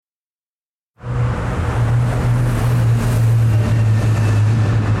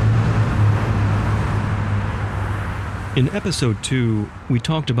In episode 2, we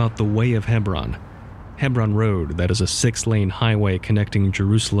talked about the Way of Hebron, Hebron Road, that is a 6-lane highway connecting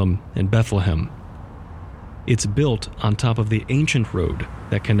Jerusalem and Bethlehem. It's built on top of the ancient road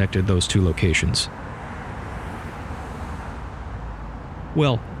that connected those two locations.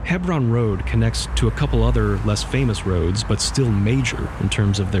 Well, Hebron Road connects to a couple other less famous roads, but still major in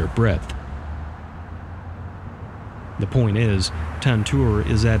terms of their breadth. The point is, Tantur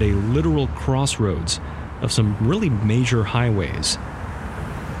is at a literal crossroads of some really major highways.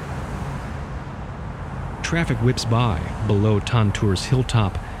 Traffic whips by below Tantur's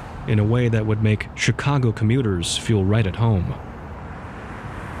hilltop in a way that would make Chicago commuters feel right at home.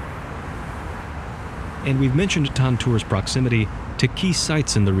 And we've mentioned Tantur's proximity to key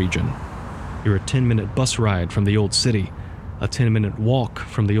sites in the region. You're a 10-minute bus ride from the old city, a 10-minute walk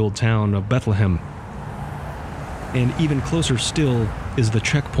from the old town of Bethlehem. And even closer still is the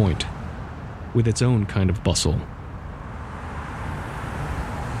checkpoint, with its own kind of bustle.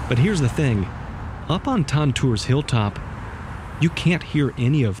 But here's the thing, up on Tantur's hilltop, you can't hear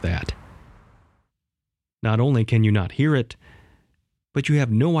any of that. Not only can you not hear it, but you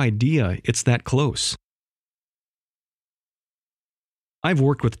have no idea it's that close. I've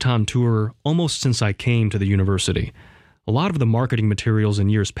worked with Tantur almost since I came to the university. A lot of the marketing materials in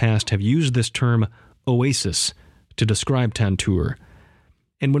years past have used this term Oasis to describe Tantur.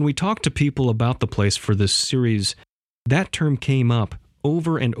 And when we talked to people about the place for this series, that term came up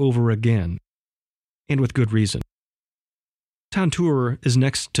over and over again, and with good reason. Tantur is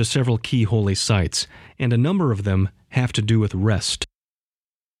next to several key holy sites, and a number of them have to do with rest.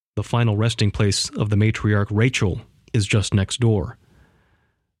 The final resting place of the matriarch Rachel is just next door.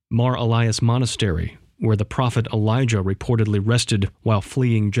 Mar Elias Monastery, where the prophet Elijah reportedly rested while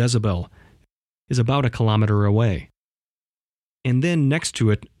fleeing Jezebel, is about 1 kilometer away. And then next to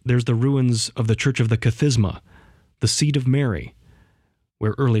it, there's the ruins of the Church of the Kathisma, the seat of Mary,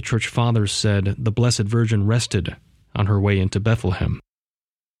 where early church fathers said the Blessed Virgin rested on her way into Bethlehem.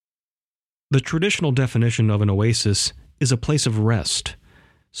 The traditional definition of an oasis is a place of rest,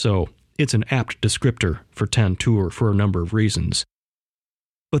 so it's an apt descriptor for Tantur for a number of reasons.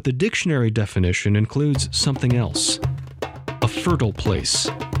 But the dictionary definition includes something else: a fertile place,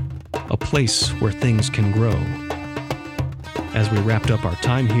 a place where things can grow. As we wrapped up our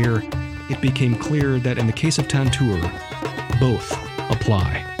time here, it became clear that in the case of Tantur, both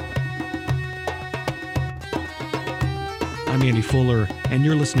apply. I'm Andy Fuller, and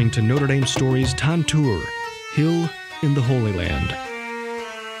you're listening to Notre Dame Stories Tantur, Hill in the Holy Land.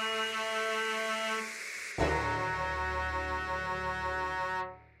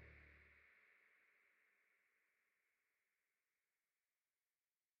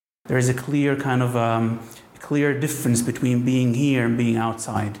 There is a clear clear difference between being here and being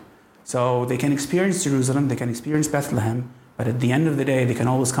outside. So they can experience Jerusalem, they can experience Bethlehem, but at the end of the day, they can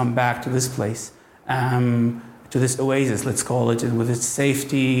always come back to this place, to this oasis, let's call it, with its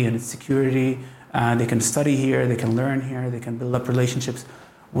safety and its security. They can study here, they can learn here, they can build up relationships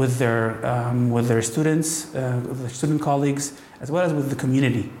with their students, with their student colleagues, as well as with the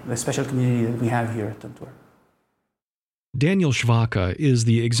community, the special community that we have here at Tantur. Daniel Schwaka is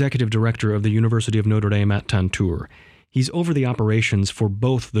the executive director of the University of Notre Dame at Tantur. He's over the operations for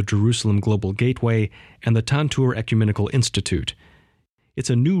both the Jerusalem Global Gateway and the Tantur Ecumenical Institute. It's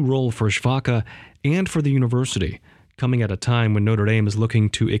a new role for Schwaka and for the university, coming at a time when Notre Dame is looking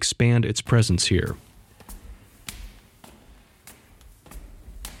to expand its presence here.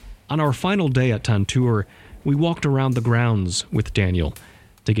 On our final day at Tantur, we walked around the grounds with Daniel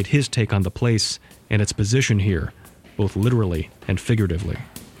to get his take on the place and its position here, both literally and figuratively.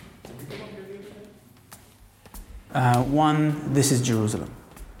 This is Jerusalem.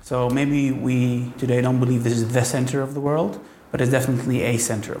 So maybe we today don't believe this is the center of the world, but it's definitely a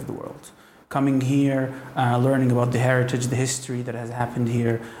center of the world. Coming here, learning about the heritage, the history that has happened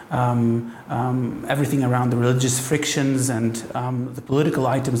here, everything around the religious frictions and the political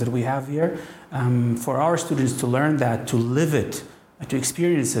items that we have here. For our students to learn that, to live it, to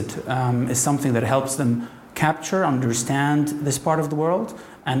experience it, is something that helps them capture, understand this part of the world,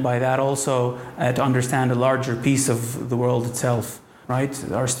 and by that also to understand a larger piece of the world itself,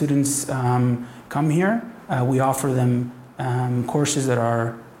 right? Our students come here, we offer them courses that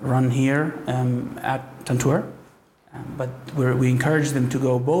are run here at Tantur, but we encourage them to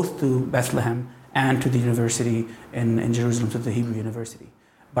go both to Bethlehem and to the university in Jerusalem, to the Hebrew University.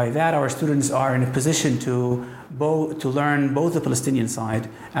 By that, our students are in a position to learn both the Palestinian side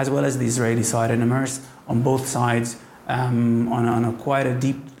as well as the Israeli side and immerse on both sides on quite a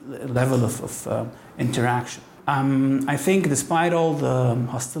deep level of interaction. I think despite all the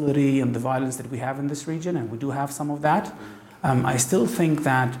hostility and the violence that we have in this region, and we do have some of that, I still think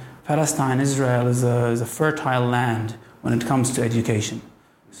that Palestine, Israel is a fertile land when it comes to education.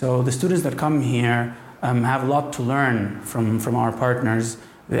 So the students that come here have a lot to learn from our partners,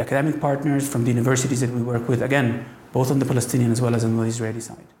 the academic partners, from the universities that we work with, again, both on the Palestinian as well as on the Israeli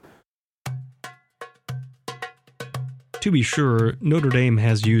side. To be sure, Notre Dame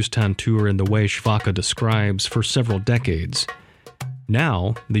has used Tantur in the way Shvaka describes for several decades.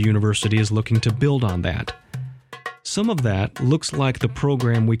 Now, the university is looking to build on that. Some of that looks like the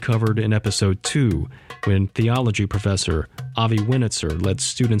program we covered in episode 2, when theology professor Avi Winitzer led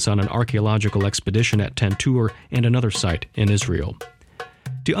students on an archaeological expedition at Tantur and another site in Israel.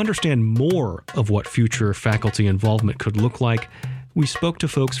 To understand more of what future faculty involvement could look like, we spoke to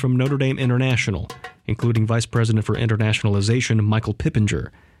folks from Notre Dame International, including Vice President for Internationalization Michael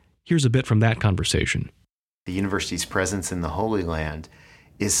Pippinger. Here's a bit from that conversation. The university's presence in the Holy Land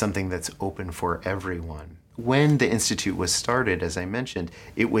is something that's open for everyone. When the institute was started, as I mentioned,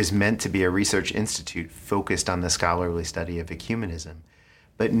 it was meant to be a research institute focused on the scholarly study of ecumenism.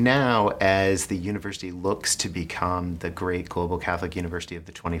 But now, as the university looks to become the great global Catholic university of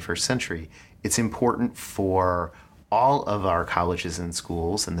the 21st century, it's important for all of our colleges and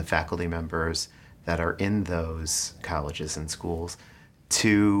schools and the faculty members that are in those colleges and schools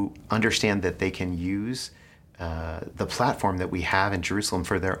to understand that they can use the platform that we have in Jerusalem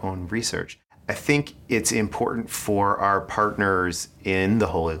for their own research. I think it's important for our partners in the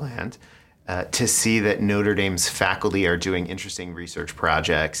Holy Land to see that Notre Dame's faculty are doing interesting research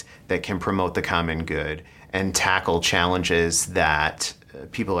projects that can promote the common good and tackle challenges that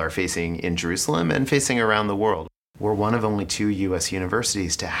people are facing in Jerusalem and facing around the world. We're one of only 2 U.S.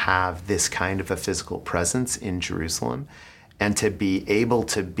 universities to have this kind of a physical presence in Jerusalem and to be able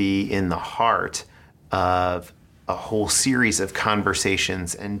to be in the heart of a whole series of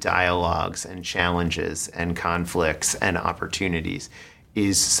conversations and dialogues and challenges and conflicts and opportunities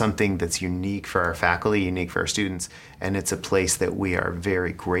is something that's unique for our faculty, unique for our students, and it's a place that we are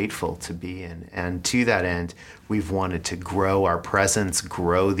very grateful to be in. And to that end, we've wanted to grow our presence,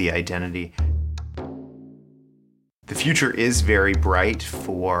 grow the identity. The future is very bright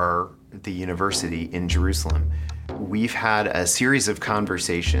for the university in Jerusalem. We've had a series of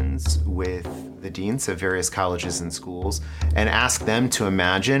conversations with the deans of various colleges and schools and asked them to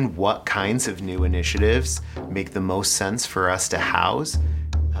imagine what kinds of new initiatives make the most sense for us to house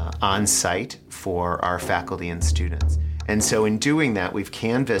on site for our faculty and students. And so in doing that, we've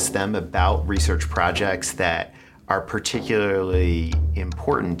canvassed them about research projects that are particularly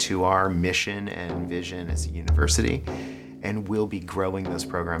important to our mission and vision as a university, and we'll be growing those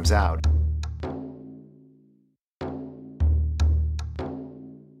programs out.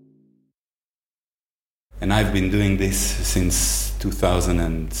 And I've been doing this since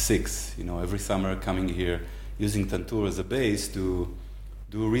 2006, every summer coming here, using Tantur as a base to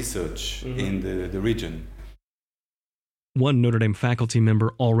do research in the region. One Notre Dame faculty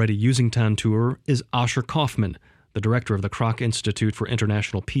member already using Tantur is Asher Kaufman, the director of the Kroc Institute for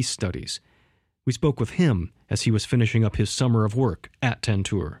International Peace Studies. We spoke with him as he was finishing up his summer of work at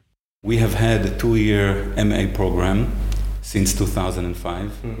Tantur. We have had a 2-year MA program since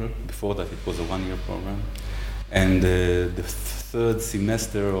 2005. Before that, it was a 1-year program. And the third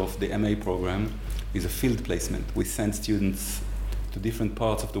semester of the MA program is a field placement. We send students to different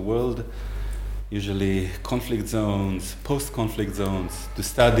parts of the world, usually conflict zones, post-conflict zones, to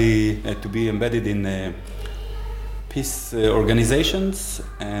study, to be embedded in peace organizations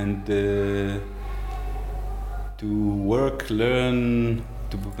and to work, learn,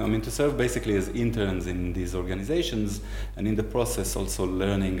 to serve basically as interns in these organizations, and in the process also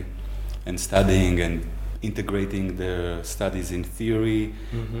learning and studying and integrating their studies in theory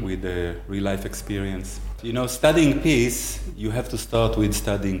with the real-life experience. Studying peace, you have to start with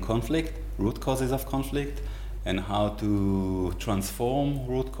studying conflict, root causes of conflict, and how to transform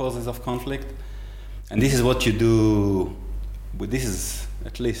root causes of conflict. And this is what you do, this is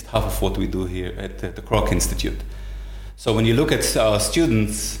at least half of what we do here at the Kroc Institute. So when you look at our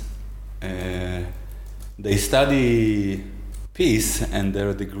students, they study peace and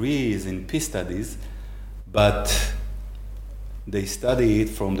their degrees in peace studies, but they study it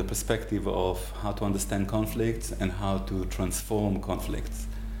from the perspective of how to understand conflicts and how to transform conflicts.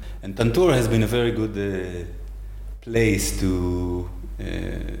 And Tantur has been a very good place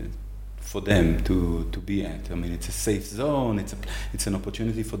for them to be at. It's a safe zone, it's an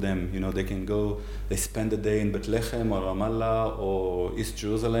opportunity for them. They can go, they spend a day in Bethlehem or Ramallah or East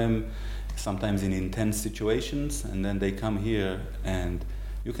Jerusalem, sometimes in intense situations, and then they come here and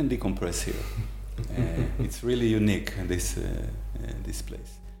you can decompress here. It's really unique, this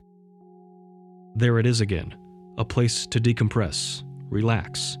place. There it is again, a place to decompress,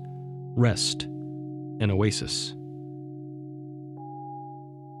 relax, rest, an oasis.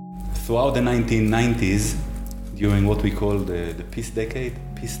 Throughout the 1990s, during what we call the peace decade,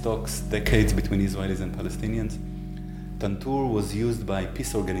 peace talks, decades between Israelis and Palestinians, Tantur was used by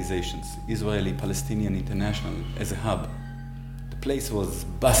peace organizations, Israeli Palestinian International, as a hub. The place was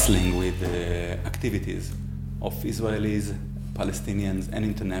bustling with activities of Israelis, Palestinians, and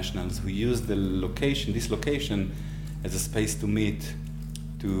internationals who used this location, as a space to meet,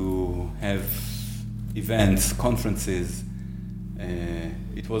 to have events, conferences.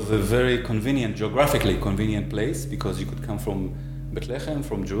 It was a very geographically convenient place, because you could come from Bethlehem,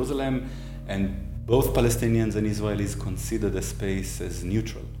 from Jerusalem, and both Palestinians and Israelis consider the space as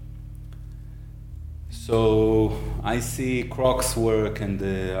neutral. So I see Krok's work and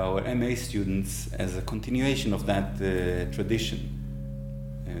our MA students as a continuation of that tradition.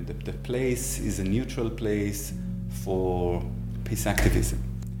 And the place is a neutral place for peace activism.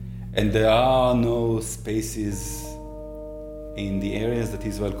 And there are no spaces in the areas that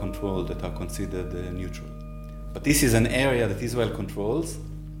Israel controls that are considered neutral. But this is an area that Israel controls,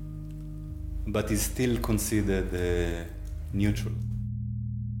 but is still considered neutral.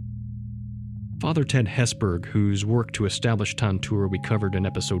 Father Ted Hesburgh, whose work to establish Tantur we covered in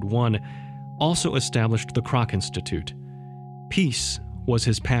episode 1, also established the Krok Institute. Peace was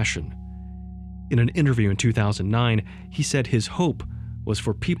his passion. In an interview in 2009, he said his hope was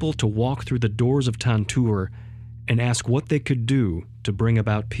for people to walk through the doors of Tantur and ask what they could do to bring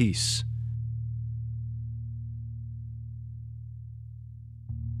about peace.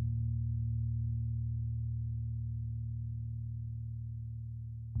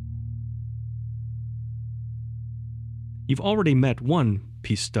 You've already met one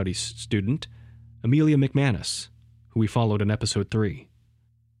peace studies student, Amelia McManus, who we followed in episode 3.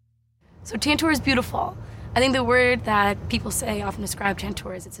 So Tantur is beautiful. I think the word that people say often describe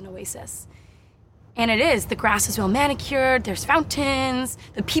Tantur is it's an oasis. And it is. The grass is well manicured, there's fountains,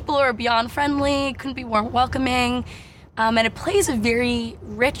 the people are beyond friendly, couldn't be more welcoming. And it plays a very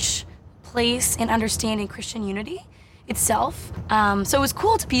rich place in understanding Christian unity itself. So it was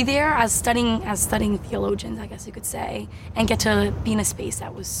cool to be there as studying theologians, I guess you could say, and get to be in a space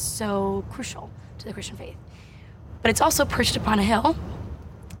that was so crucial to the Christian faith. But it's also perched upon a hill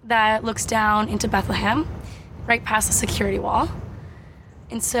that looks down into Bethlehem, right past the security wall.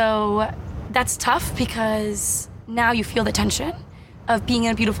 And so that's tough, because now you feel the tension of being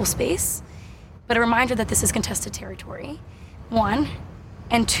in a beautiful space, but a reminder that this is contested territory, one.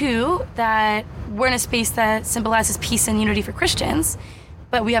 And two, that we're in a space that symbolizes peace and unity for Christians,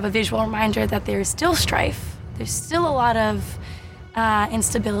 but we have a visual reminder that there's still strife. There's still a lot of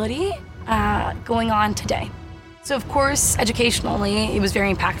instability going on today. So of course, educationally, it was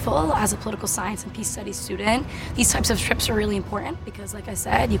very impactful. As a political science and peace studies student, these types of trips are really important because, like I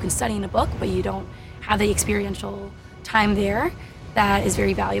said, you can study in a book, but you don't have the experiential time there. That is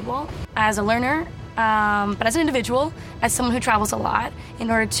very valuable. As a learner, but as an individual, as someone who travels a lot,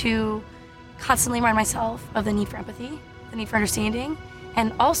 in order to constantly remind myself of the need for empathy, the need for understanding,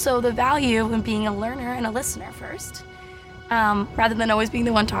 and also the value in being a learner and a listener first, rather than always being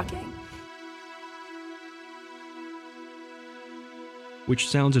the one talking. Which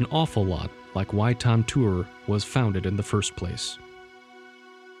sounds an awful lot like why Tantur was founded in the first place.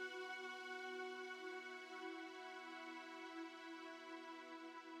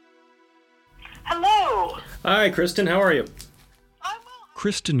 Hello. Hi, Kristen. How are you? I'm well.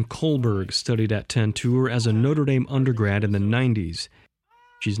 Kristen Kohlberg studied at Tantur as a Notre Dame undergrad in the 90s.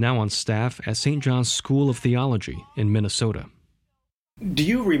 She's now on staff at St. John's School of Theology in Minnesota. Do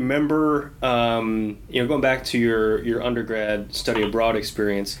you remember, going back to your undergrad study abroad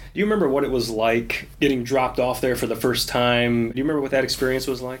experience, do you remember what it was like getting dropped off there for the first time? Do you remember what that experience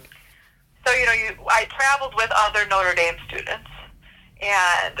was like? So, I traveled with other Notre Dame students,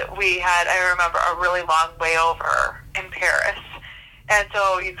 and I remember, a really long way over in Paris. And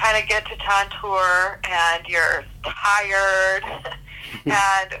so you kind of get to Tantur, and you're tired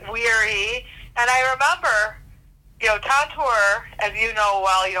and weary. And I remember, Tantur, as you know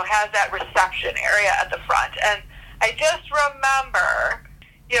well, has that reception area at the front. And I just remember,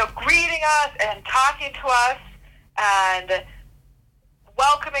 greeting us and talking to us and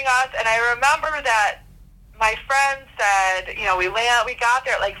welcoming us. And I remember that my friend said, we got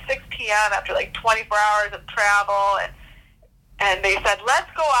there at like 6 p.m. after like 24 hours of travel. And they said,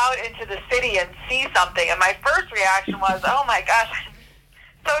 let's go out into the city and see something. And my first reaction was, oh my gosh,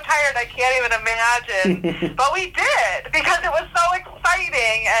 so tired I can't even imagine. But we did, because it was so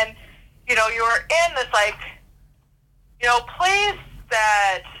exciting. And you're in this, place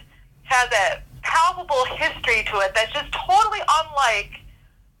that has a palpable history to it that's just totally unlike,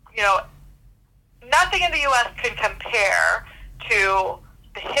 nothing in the U.S. can compare to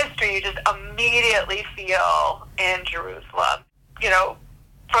the history you just immediately feel in Jerusalem.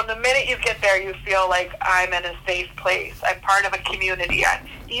 From the minute you get there, you feel like I'm in a safe place. I'm part of a community.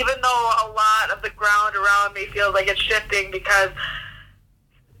 Even though a lot of the ground around me feels like it's shifting because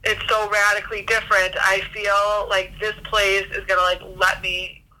it's so radically different, I feel like this place is going to let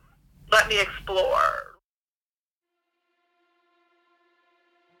me explore.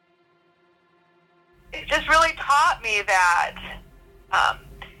 It just really taught me that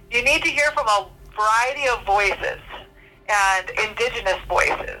you need to hear from a variety of voices and indigenous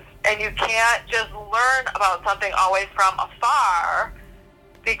voices, and you can't just learn about something always from afar,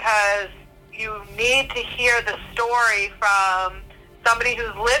 because you need to hear the story from somebody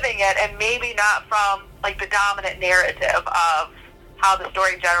who's living it, and maybe not from the dominant narrative of how the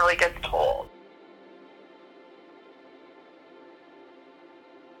story generally gets told.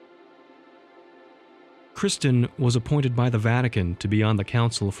 Kristen was appointed by the Vatican to be on the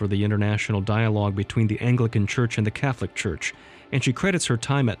Council for the International Dialogue between the Anglican Church and the Catholic Church, and she credits her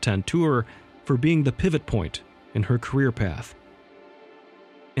time at Tantur for being the pivot point in her career path.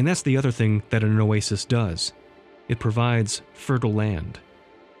 And that's the other thing that an oasis does. It provides fertile land.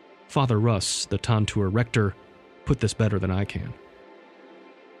 Father Russ, the Tantur rector, put this better than I can.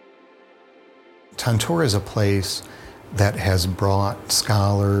 Tantur is a place that has brought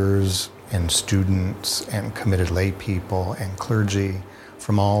scholars and students and committed lay people and clergy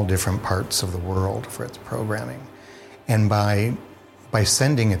from all different parts of the world for its programming. And by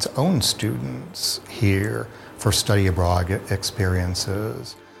sending its own students here for study abroad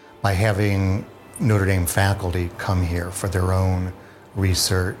experiences, by having Notre Dame faculty come here for their own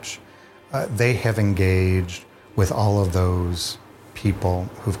research, they have engaged with all of those people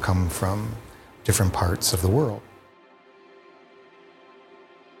who've come from different parts of the world.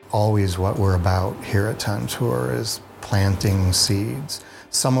 Always what we're about here at Tantur is planting seeds,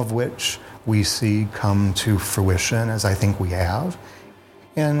 some of which we see come to fruition, as I think we have,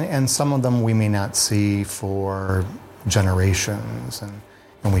 and some of them we may not see for generations,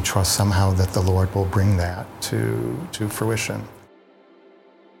 and we trust somehow that the Lord will bring that to fruition.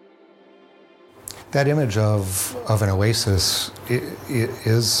 That image of an oasis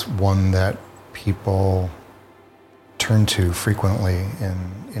is one that people turn to frequently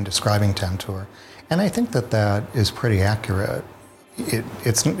in describing Tantur, and I think that is pretty accurate.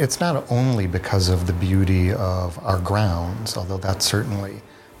 It's not only because of the beauty of our grounds, although that's certainly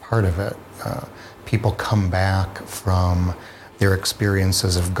part of it. People come back from their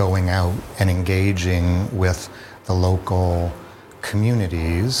experiences of going out and engaging with the local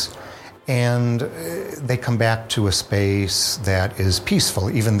communities, and they come back to a space that is peaceful,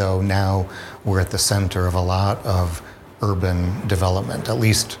 even though now we're at the center of a lot of urban development. At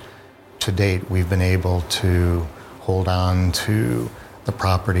least to date, we've been able to hold on to the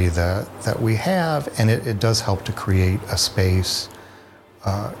property that we have, and it does help to create a space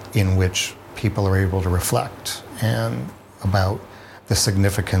in which people are able to reflect and about the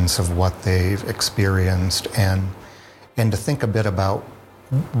significance of what they've experienced, and to think a bit about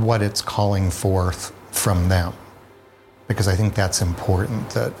what it's calling forth from them. Because I think that's important,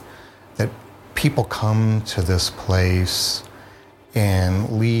 that people come to this place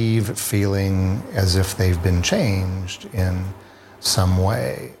and leave feeling as if they've been changed in some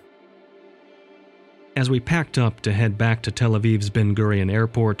way. As we packed up to head back to Tel Aviv's Ben Gurion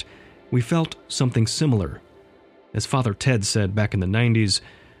Airport, we felt something similar. As Father Ted said back in the 90s,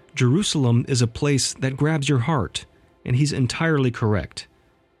 Jerusalem is a place that grabs your heart, and he's entirely correct.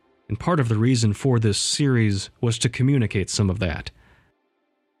 And part of the reason for this series was to communicate some of that.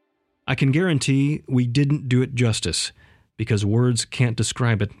 I can guarantee we didn't do it justice, because words can't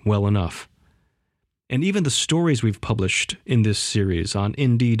describe it well enough. And even the stories we've published in this series on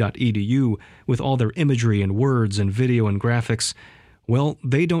nd.edu, with all their imagery and words and video and graphics, well,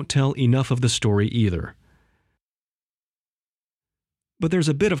 they don't tell enough of the story either. But there's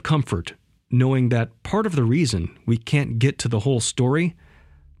a bit of comfort knowing that part of the reason we can't get to the whole story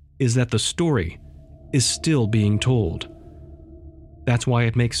is that the story is still being told. That's why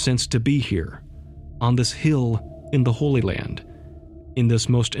it makes sense to be here, on this hill in the Holy Land, in this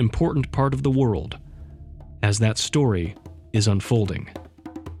most important part of the world, as that story is unfolding.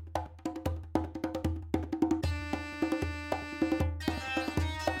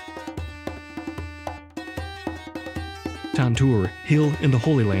 Tantur, Hill in the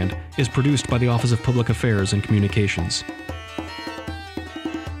Holy Land, is produced by the Office of Public Affairs and Communications.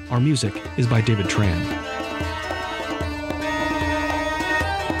 Our music is by David Tran.